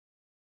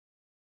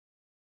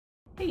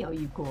Hey, all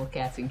you cool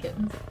cats and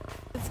kittens.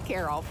 It's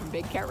Carol from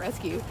Big Cat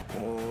Rescue.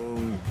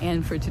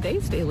 And for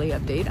today's daily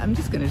update, I'm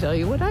just going to tell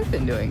you what I've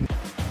been doing.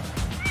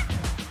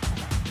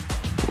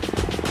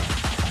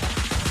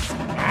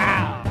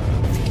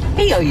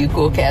 Hey, all you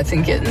cool cats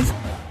and kittens.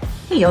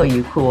 Hey, all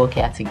you cool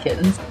cats and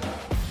kittens.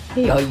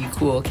 Hey, all you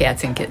cool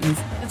cats and kittens.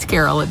 It's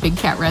Carol at Big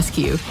Cat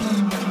Rescue.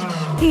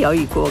 Hey, all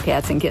you cool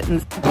cats and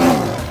kittens.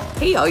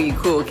 Hey, all you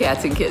cool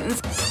cats and kittens.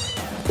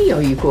 Hey,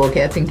 all you cool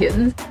cats and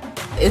kittens.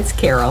 It's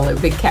Carol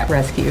at Big Cat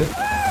Rescue.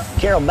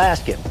 Carol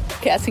Baskin.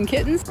 Cats and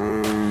kittens?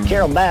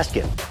 Carol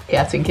Baskin.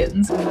 Cats and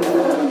kittens.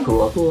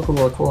 Cool, cool,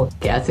 cool, cool.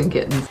 Cats and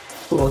kittens.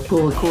 Cool,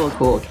 cool, cool,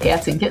 cool.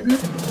 Cats and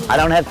kittens. I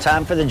don't have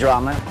time for the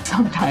drama.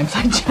 Sometimes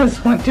I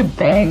just want to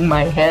bang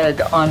my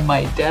head on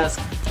my desk.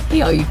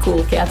 Hey, all you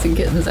cool cats and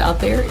kittens out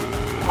there.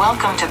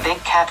 Welcome to Big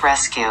Cat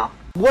Rescue.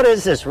 What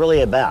is this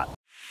really about?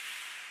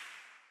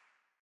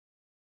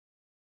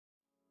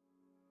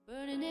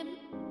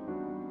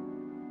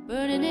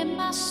 Burning in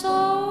my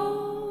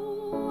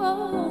soul,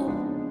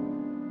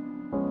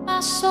 my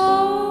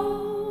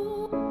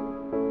soul,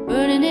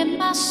 burning in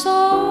my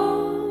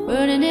soul,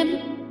 burning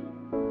in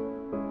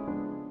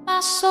my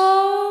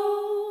soul.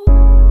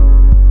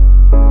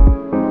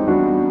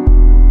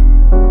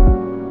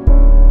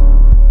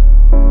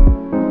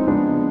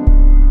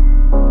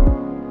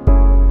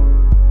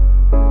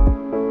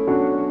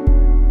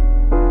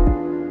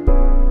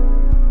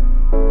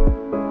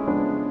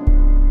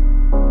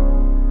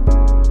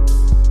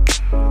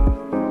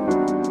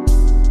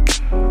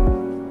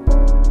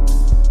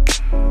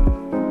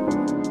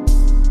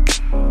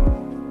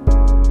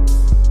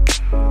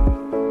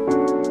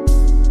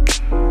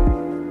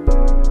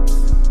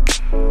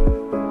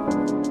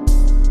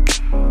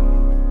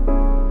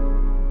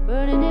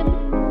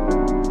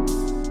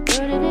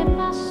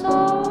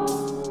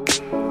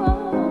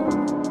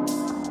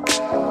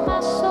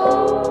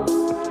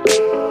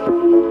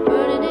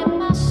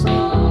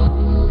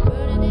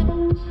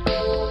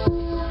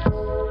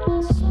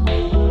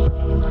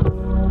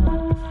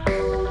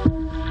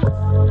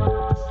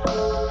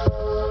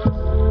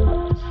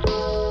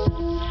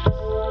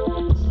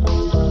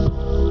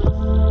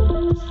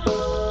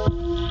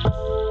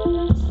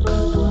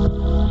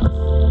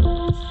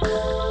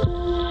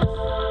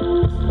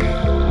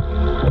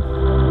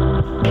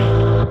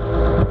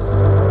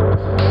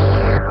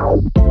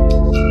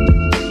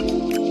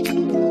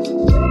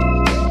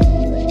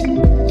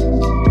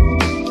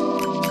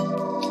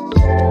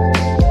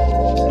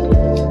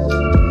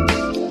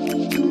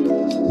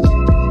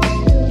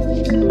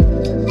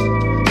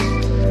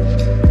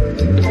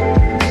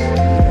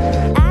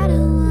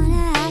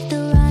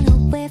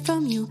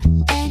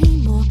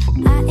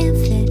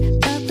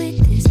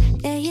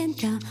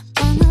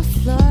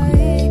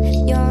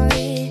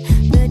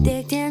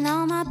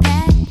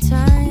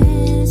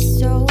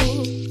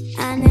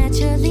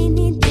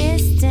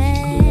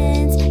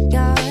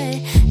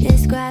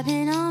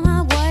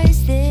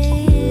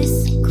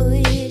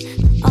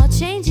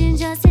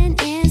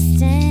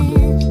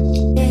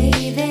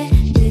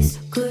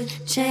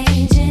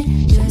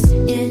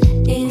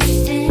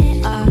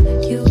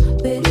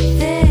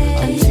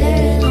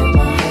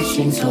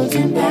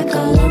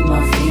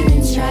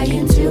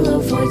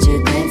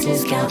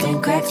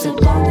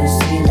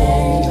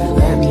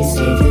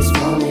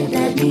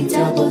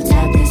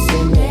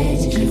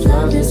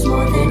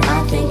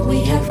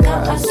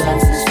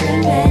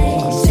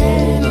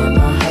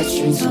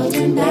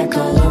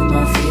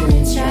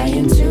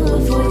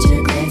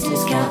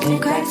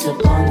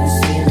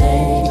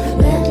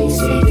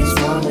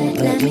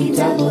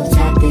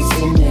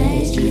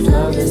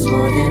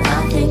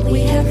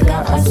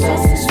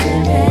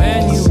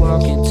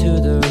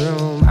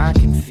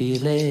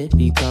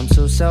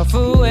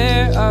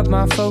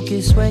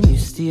 When you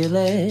steal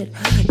it,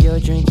 you're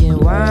drinking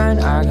wine,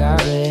 I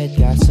got red.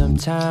 Got some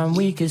time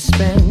we could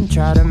spend.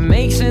 Try to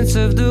make sense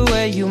of the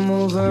way you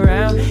move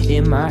around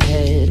in my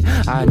head.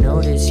 I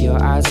notice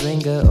your eyes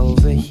linger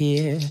over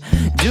here.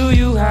 Do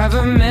you have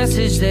a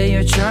message that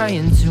you're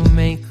trying to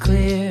make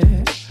clear?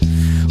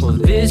 Well,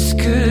 this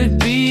could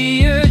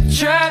be a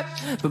trap,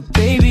 but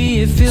baby,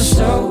 it feels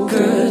so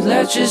good.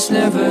 Let's just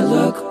never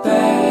look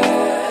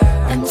back.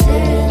 I'm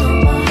tearing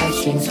on my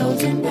heartstrings,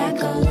 holding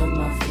back all of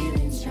my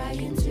feelings,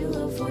 trying to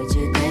avoid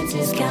your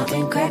glances,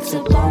 counting cracks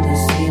up on the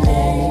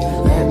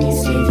ceiling. Let me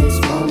save this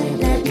moment,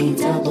 let me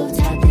double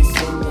tap this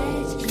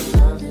image.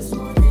 Love this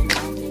more than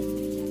I think.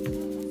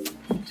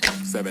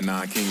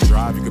 79 King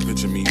Drive, you can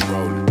picture me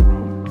rolling.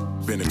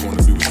 Been in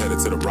corners, we was headed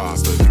to the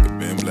roster. Nigga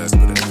been blessed,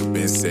 but a nigga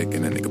been sick,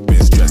 and a nigga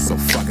been stressed, so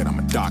fuck it, I'm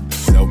a doctor.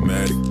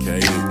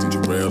 Self-medicated,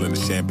 ginger ale and the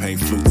champagne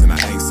flutes, and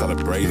I ain't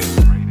celebrating.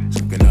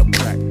 Drinking up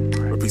crack,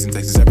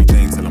 representations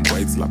everything, till I'm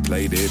wait till I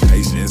played it.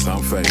 Patience,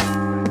 I'm fake,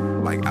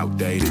 like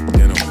outdated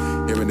denim.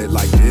 Hearing it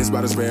like this,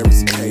 about as rare as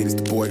cicadas.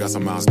 The boy got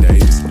some Miles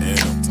Davis in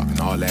him, talking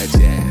all that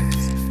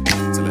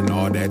jazz, telling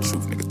all that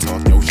truth. Nigga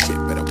talk your shit,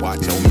 better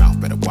watch your mouth,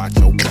 better watch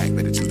your back,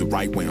 better choose the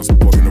right way on some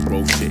working the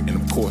road shit. And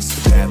of course,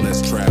 the bad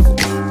less travel.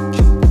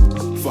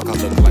 Fuck, I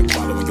look like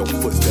following your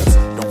footsteps.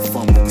 Don't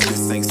fumble, cause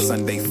this ain't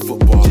Sunday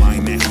football. I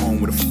ain't at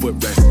home with a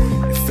footrest.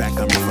 In fact,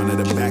 I'm in front of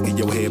the back of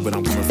your head, but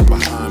I'm coming from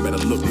behind. Better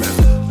look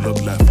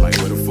left, like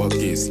where the fuck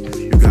is he?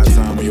 You got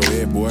time on your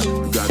head, boy.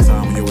 You got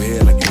time on your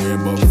head like you're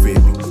wearing above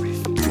 50.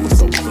 Do it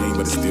so clean,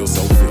 but it's still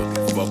so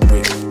filthy. Fuck with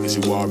it, cause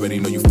you already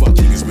know you fuck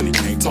niggas really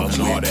can't talk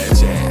all that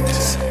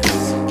jazz.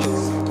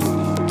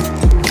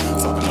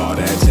 Talking all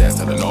that jazz,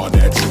 telling all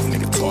that truth.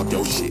 Nigga talk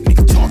your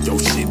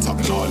shit,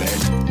 talking all that.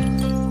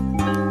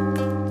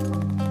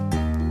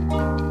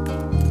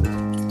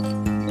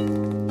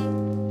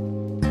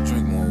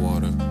 Drink more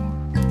water.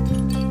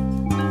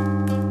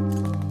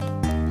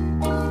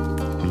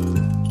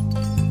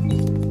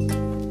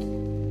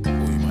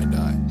 Or you might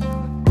die.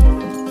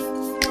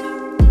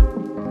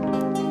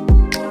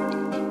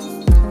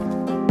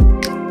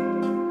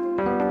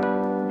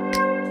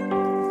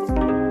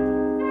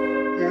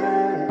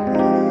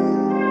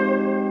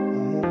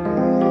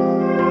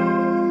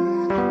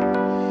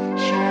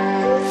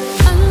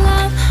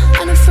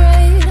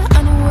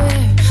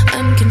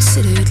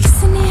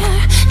 Listen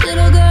here,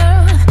 little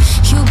girl,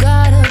 you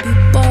gotta be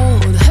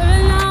bold.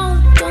 Hurry now,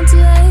 don't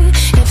delay.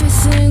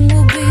 Everything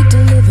will be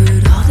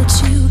delivered. All that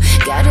you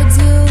gotta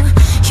do,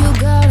 you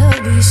gotta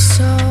be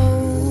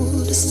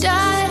sold.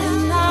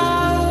 Starting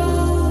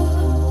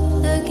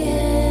out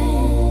again,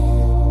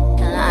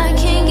 and I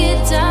can't get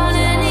down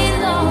any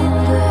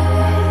longer.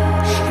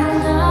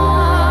 And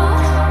now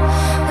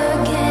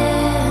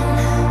again,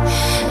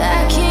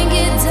 I can't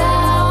get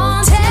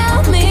down.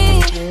 Tell me,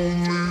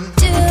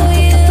 do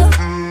you?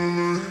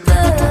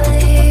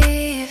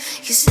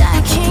 'Cause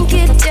I can't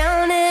get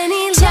down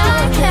any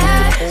longer.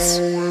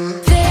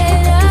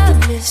 Been a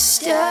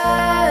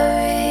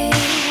mystery.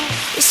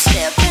 You're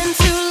slipping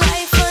through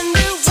life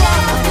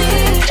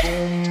underwater.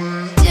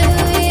 Do you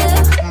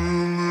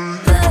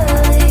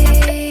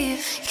believe?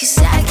 'Cause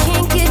I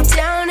can't get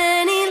down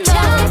any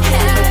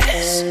longer.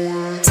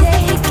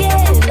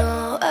 Taking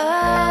all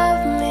of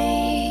me.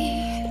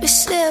 You're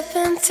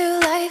slipping through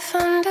life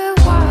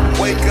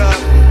underwater. Wake up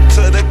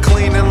to the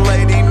cleaning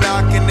lady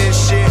knocking this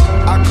shit.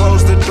 I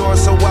closed the door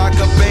so I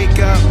could bake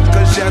up.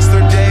 Cause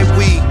yesterday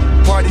we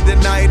partied the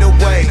night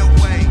away.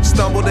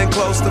 Stumbled in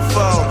close to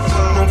foe.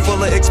 Room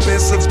full of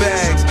expensive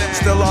bags.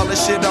 Still all the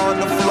shit on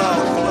the floor.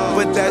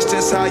 But that's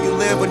just how you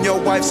live when your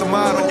wife's a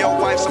model.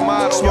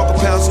 Smoke a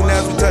pound soon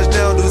as we touch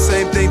down. Do the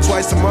same thing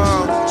twice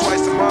tomorrow.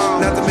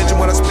 Not to mention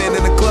what I spend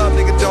in the club.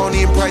 Nigga don't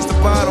even price the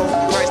bottle.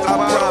 I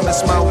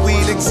promise my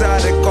weed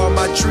exotic. All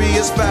my tree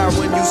is fire.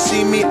 When you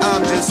see me,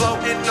 I'm just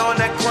floating on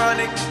that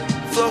chronic.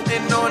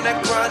 Floating on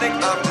that chronic,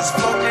 I'm just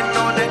floating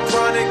on that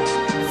chronic.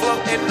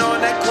 Floating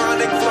on that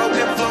chronic,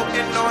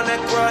 floating on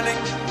that chronic.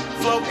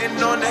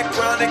 Floating on that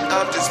chronic,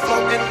 I'm just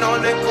floating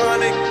on that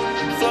chronic.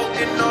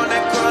 Floating on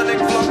that chronic,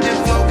 floating.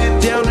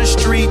 Down the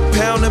street,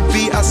 pound a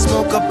beat, I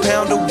smoke a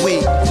pound a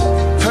week.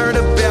 Heard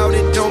about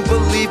it, don't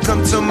believe,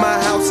 come to my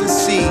house and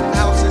see.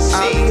 I'll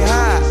be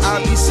high,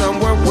 I'll be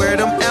somewhere where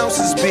them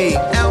ounces be.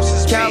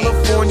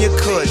 California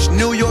Kush,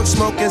 New York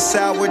smoking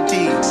sour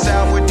D.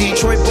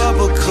 Detroit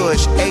Bubba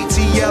Kush,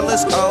 ATL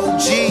is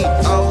OG.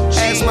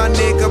 Ask my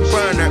nigga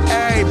Burner,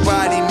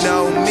 everybody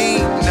know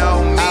me.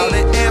 Out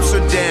in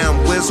Amsterdam,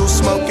 Wizzle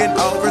smoking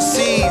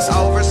overseas.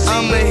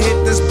 I'ma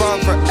hit this bar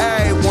for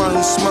everyone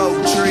who smoke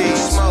trees.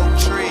 Smoke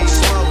trees,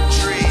 smoke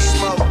trees,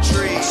 smoke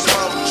trees,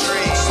 smoke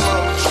trees,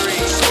 smoke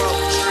trees,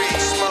 smoke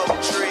trees, smoke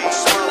trees,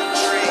 smoke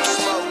trees,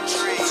 smoke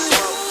trees,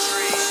 smoke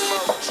trees,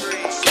 smoke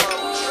trees,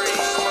 smoke trees, smoke trees,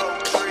 smoke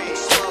trees,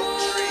 smoke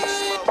trees,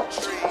 smoke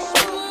trees.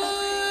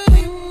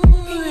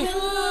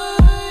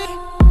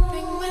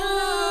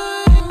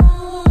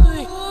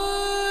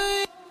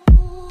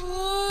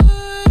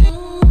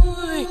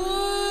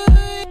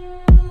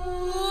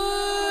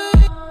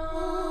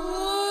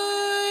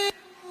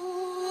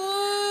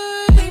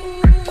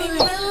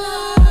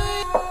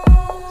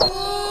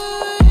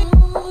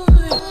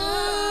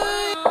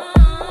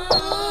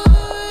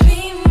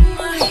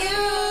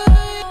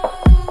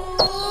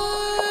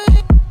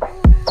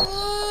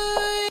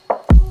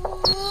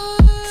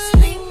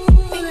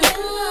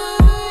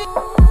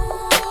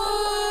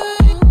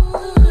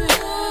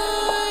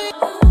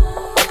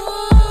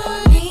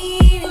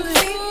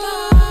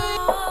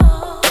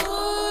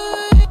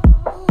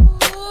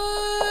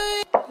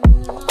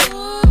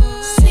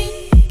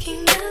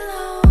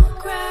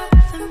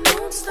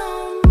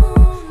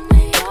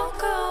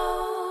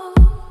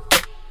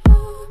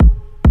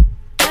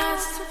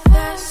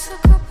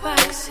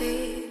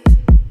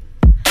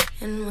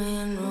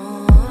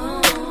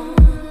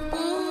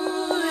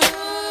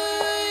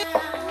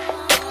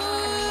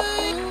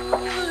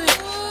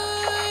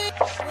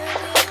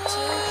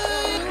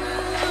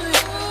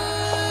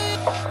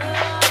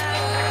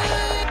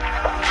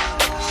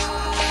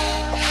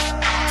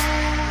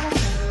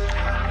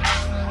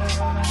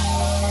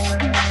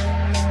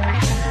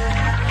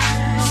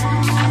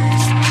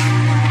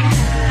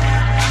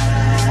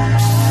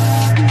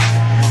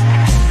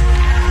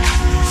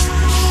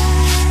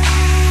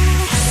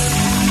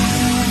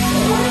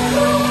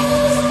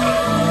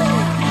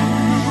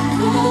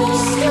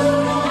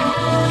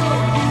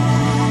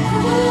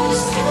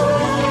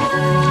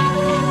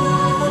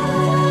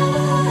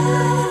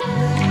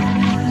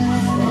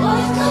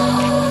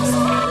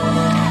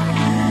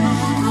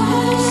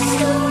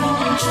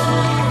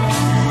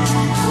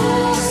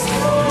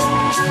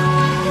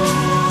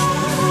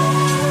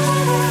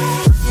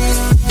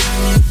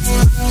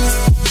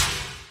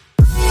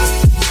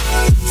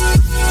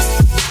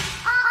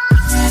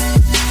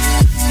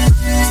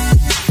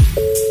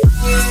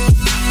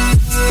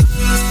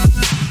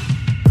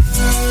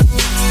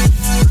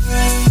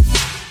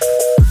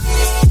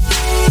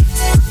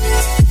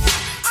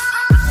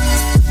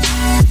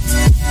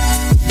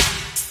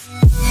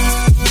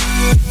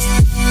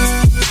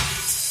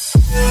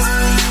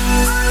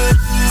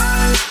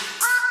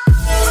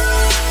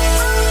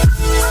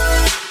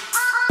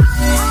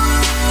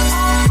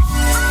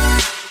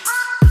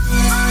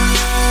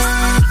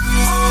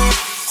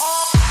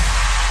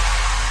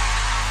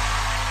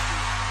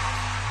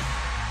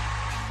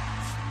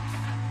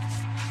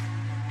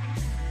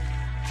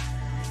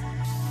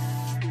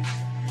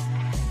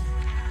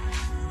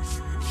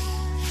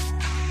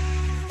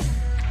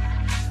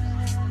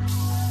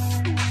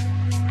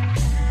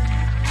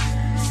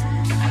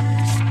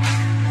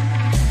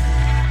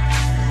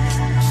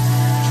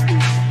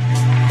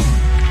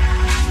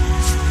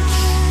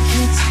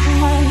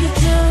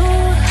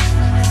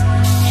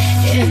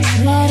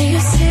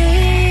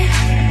 see.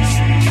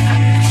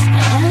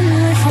 I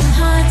know if I'm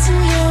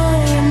haunting you,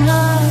 you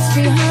must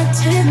be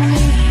haunting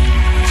me.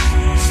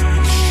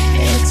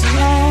 It's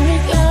where we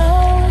go,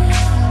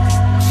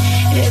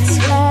 it's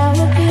where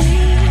we'll be.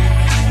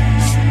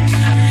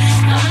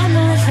 I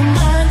know if I'm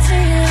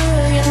haunting you,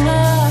 you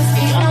must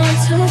be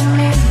onto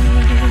me.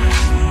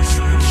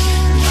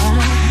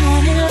 My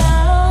honey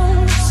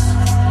loves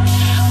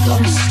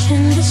ghosts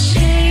in the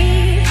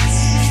sheets.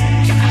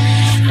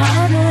 I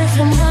know if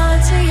I'm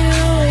haunting you,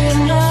 you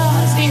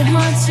must be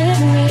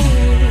haunting me.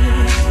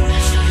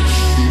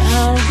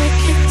 Now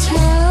wicked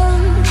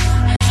tongue,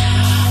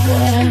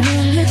 where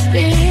will it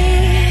be?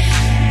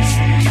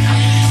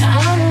 I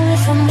know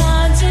if I'm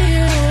haunting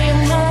you, you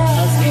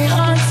must be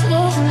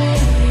haunting me.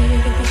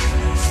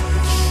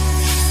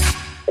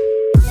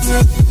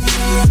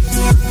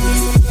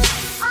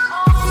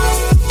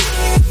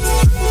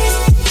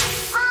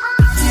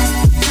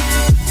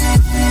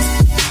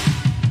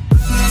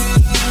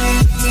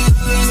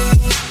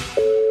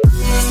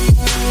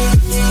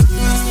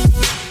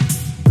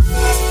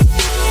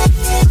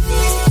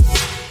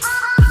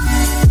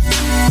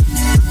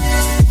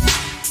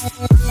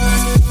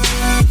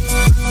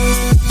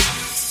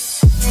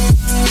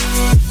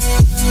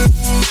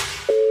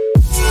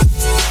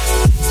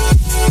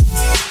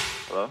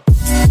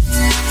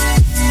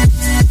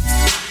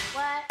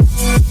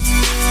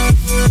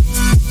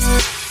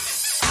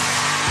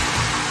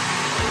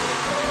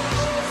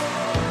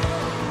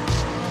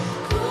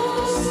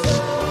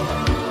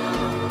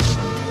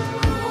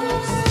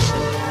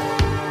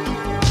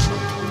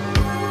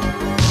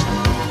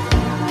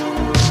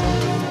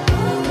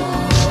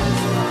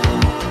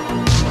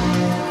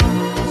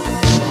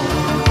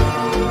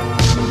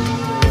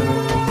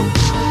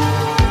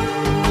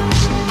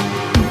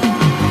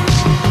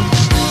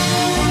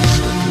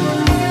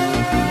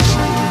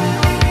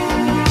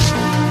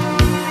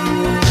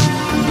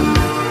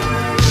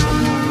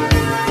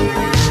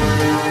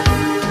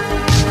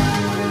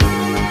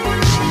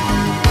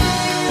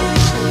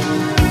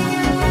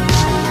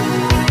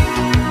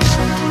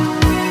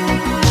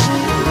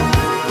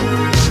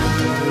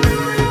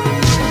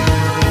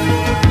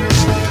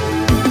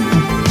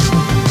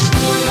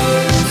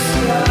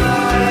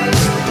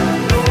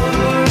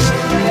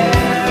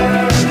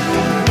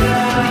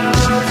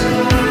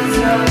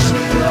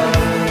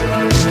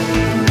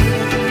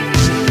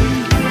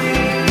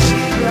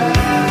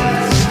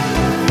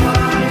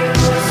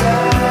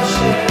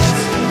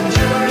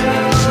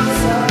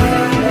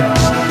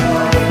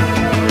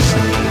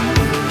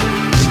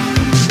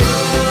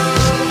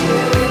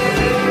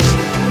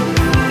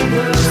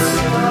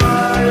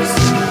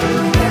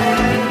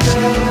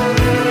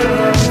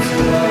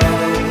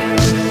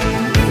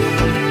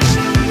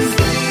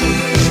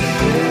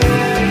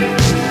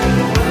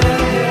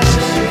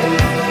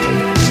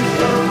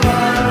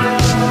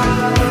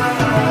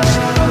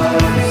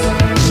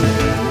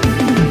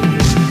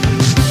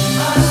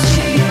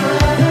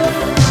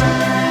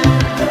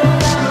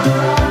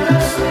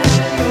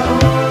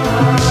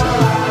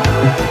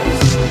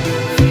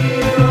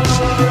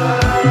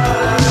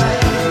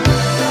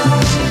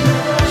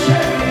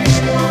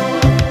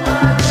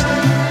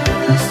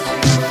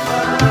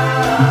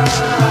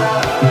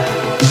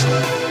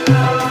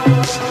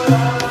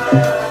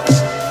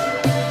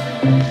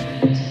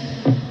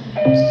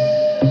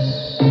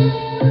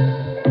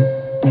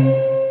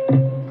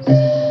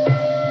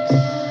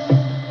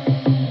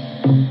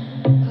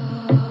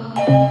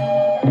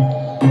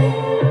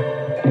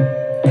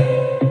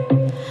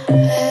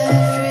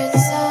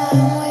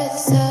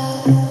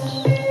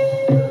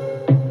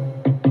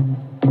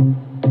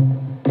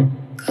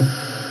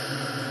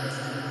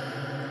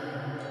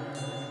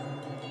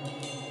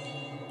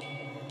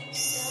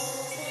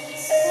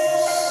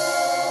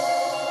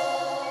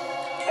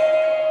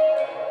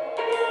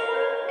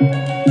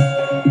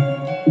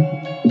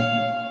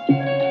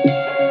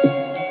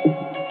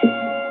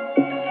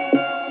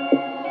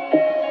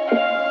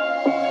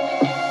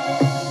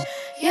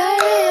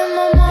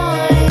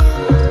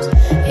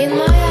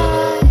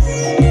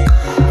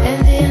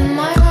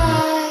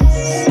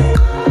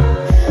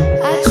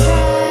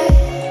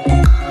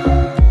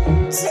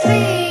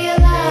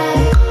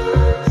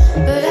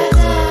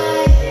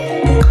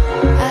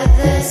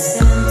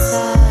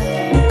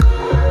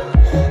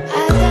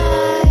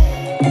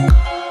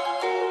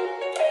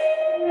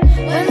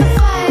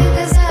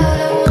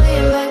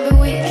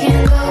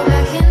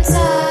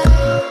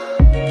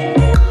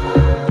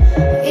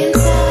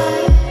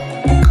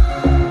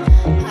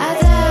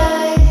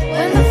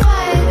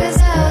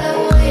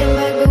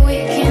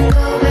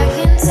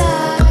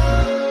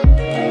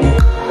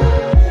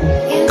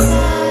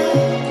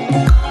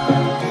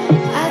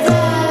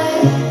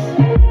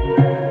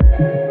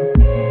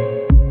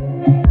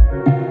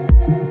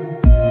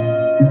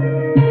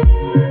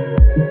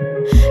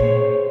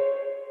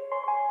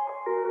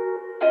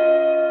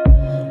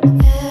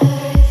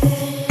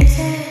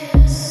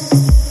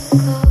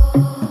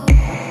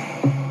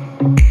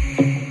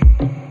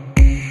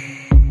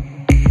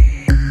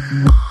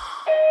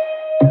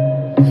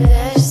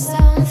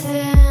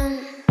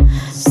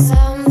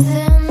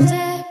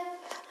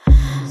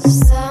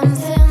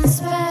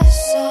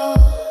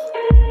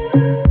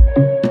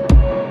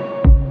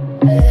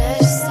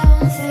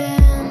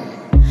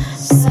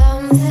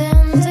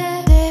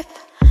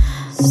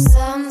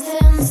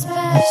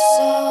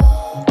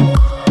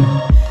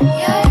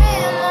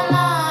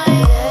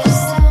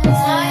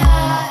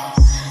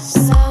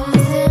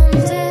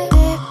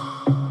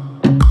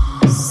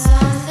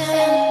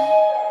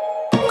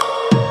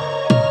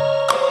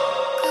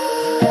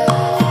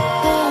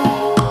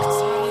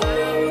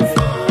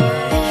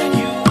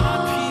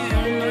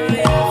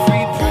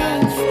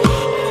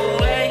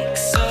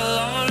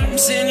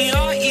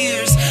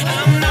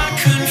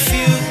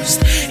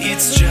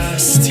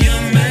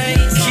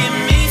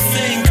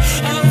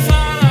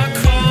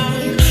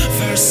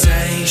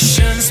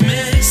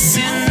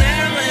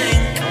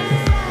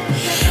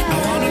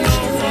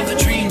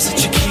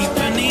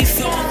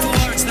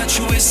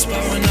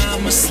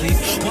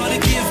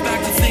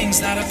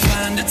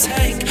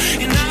 undertake,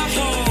 and I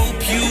hope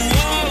you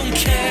won't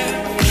care.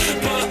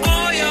 But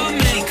all your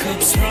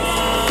makeup's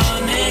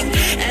running,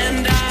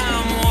 and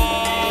I'm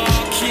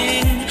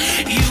walking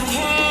you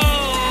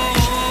home.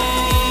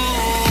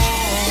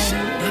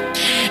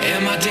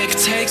 And my dick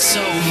takes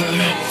over,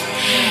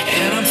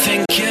 and I'm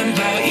thinking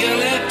about your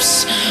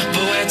lips,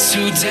 but we're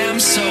too damn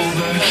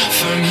sober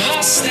for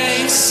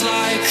mistakes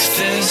like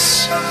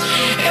this.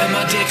 And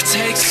my dick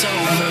takes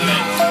over,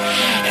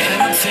 and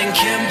I'm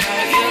thinking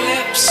about your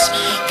lips,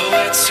 but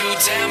we're too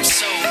damn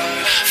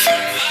sober for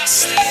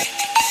mistakes.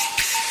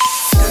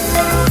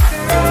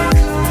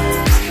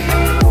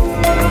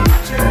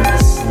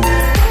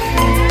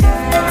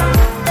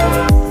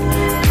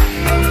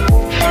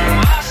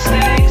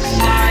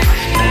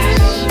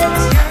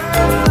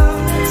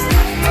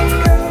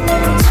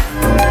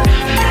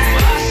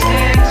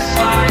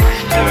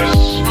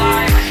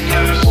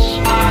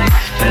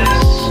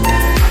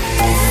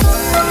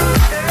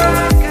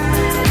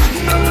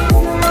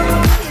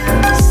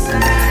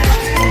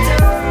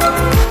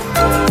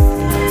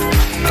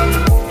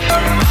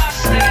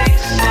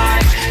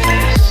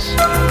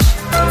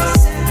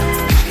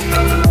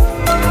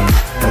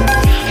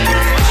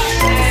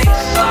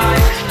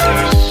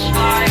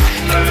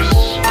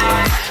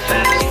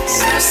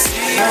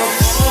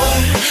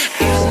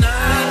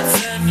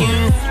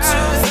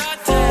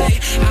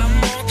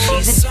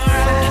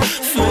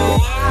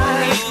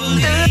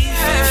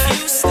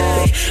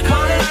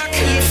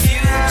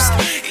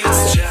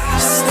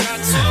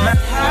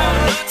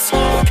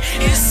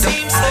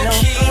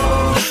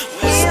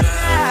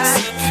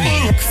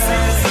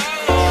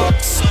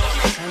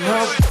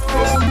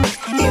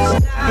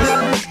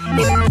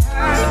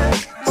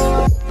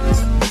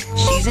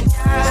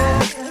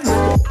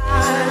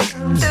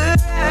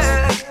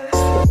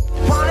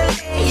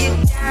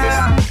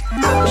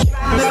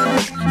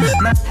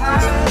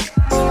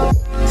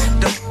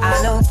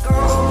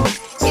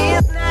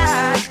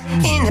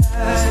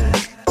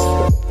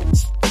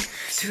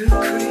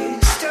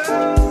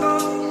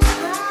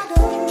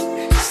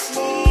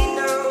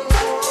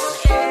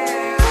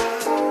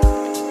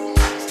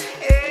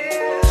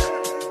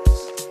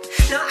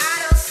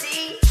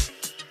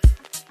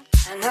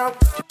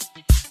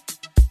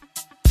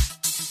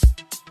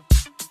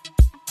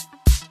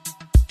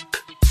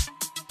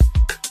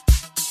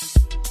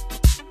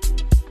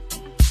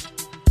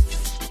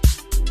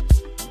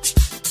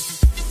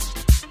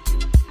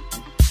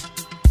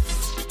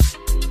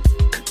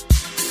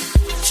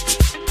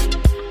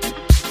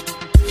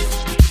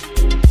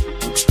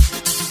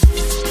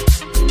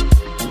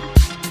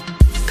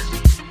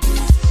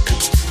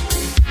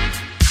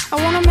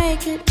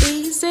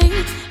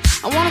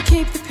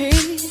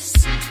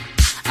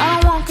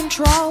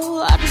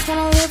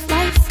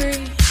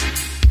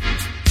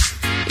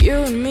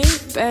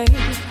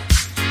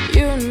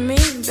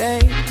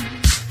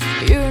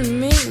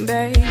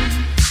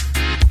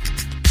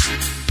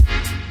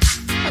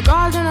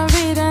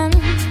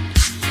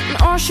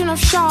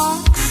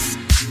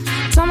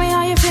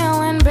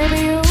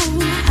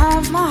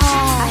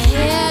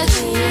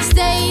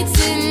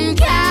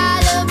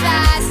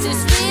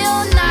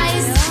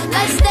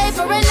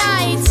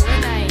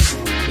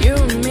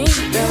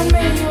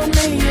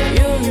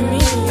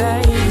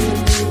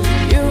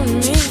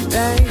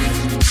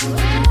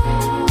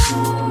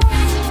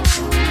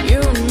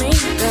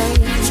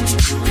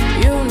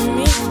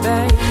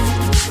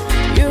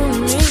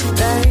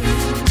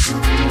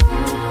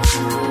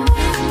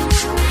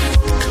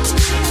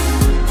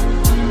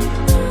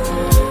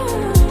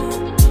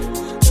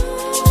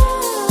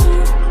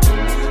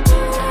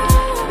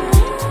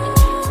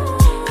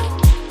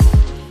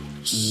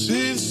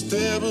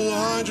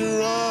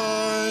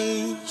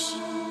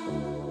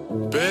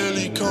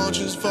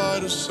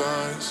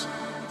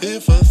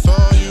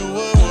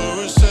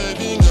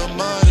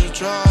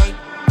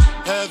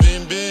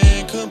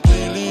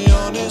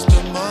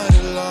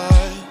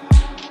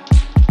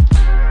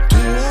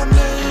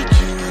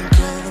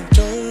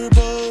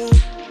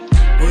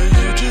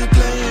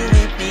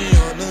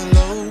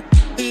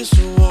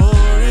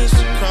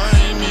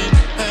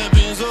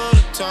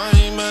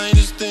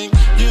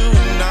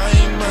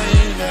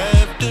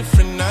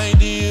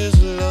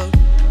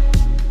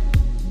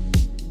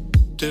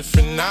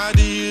 Different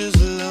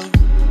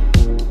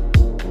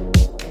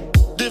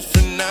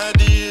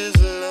ideas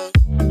of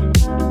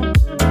love.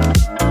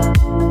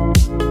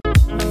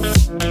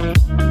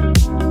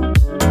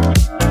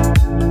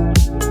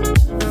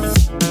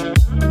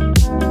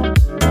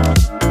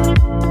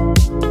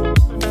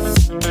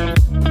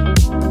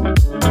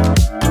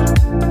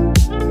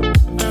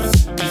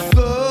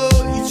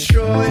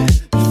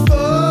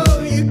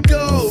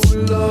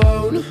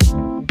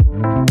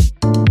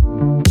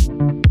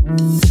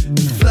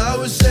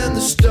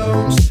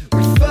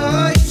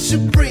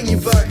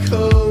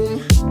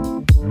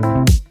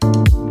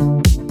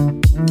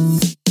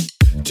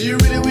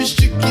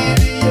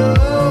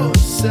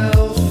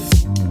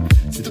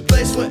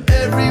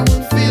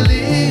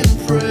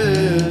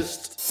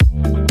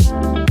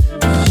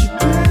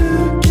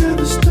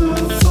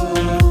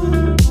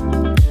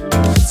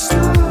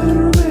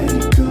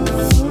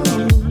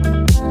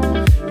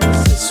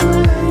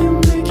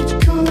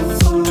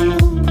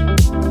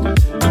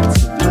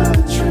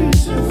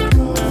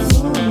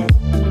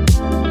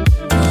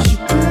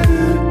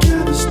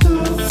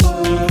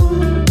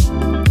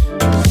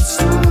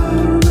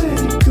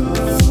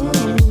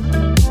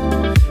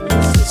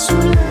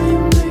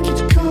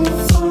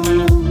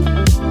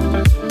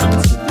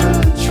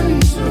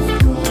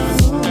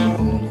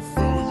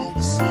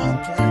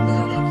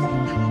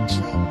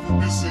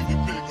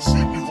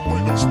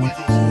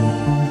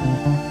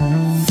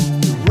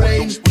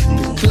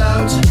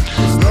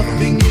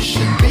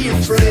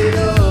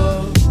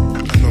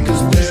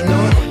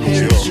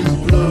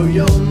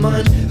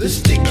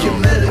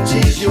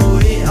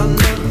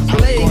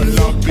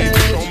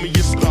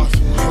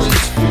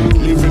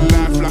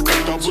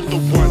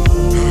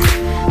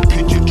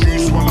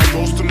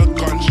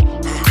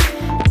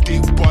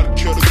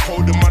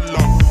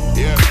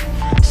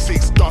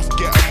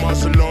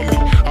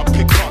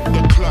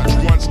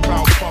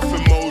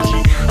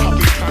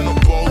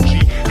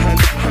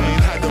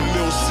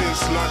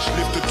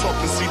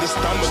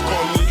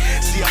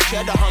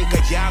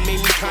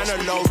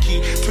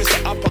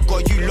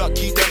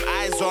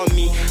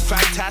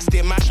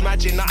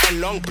 magic, nothing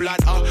long blood,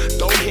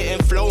 don't hit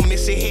and flow,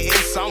 miss it hitting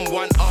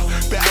someone,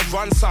 better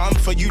run something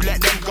for you,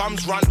 let them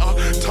gums run,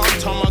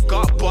 Tom, I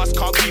got boss,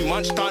 can't be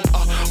much done,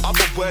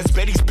 other words,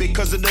 belly's big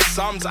cause of the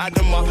sums, add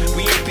them up,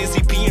 we ain't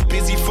busy, being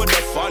busy for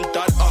the fun,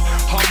 done,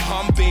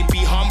 hum,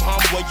 baby, hum,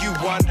 what you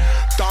want,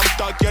 dumb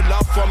thug, your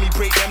love for me,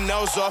 break them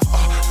nails off,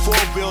 4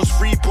 wheels,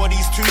 3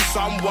 bodies, 2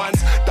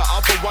 someones, the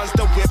other ones,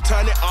 the whip,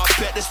 turn it up,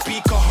 bet the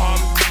speaker hum,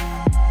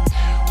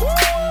 woo!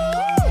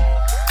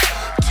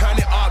 Turn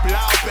it up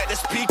loud, bet the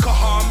speaker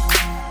hum,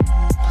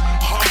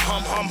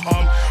 hum,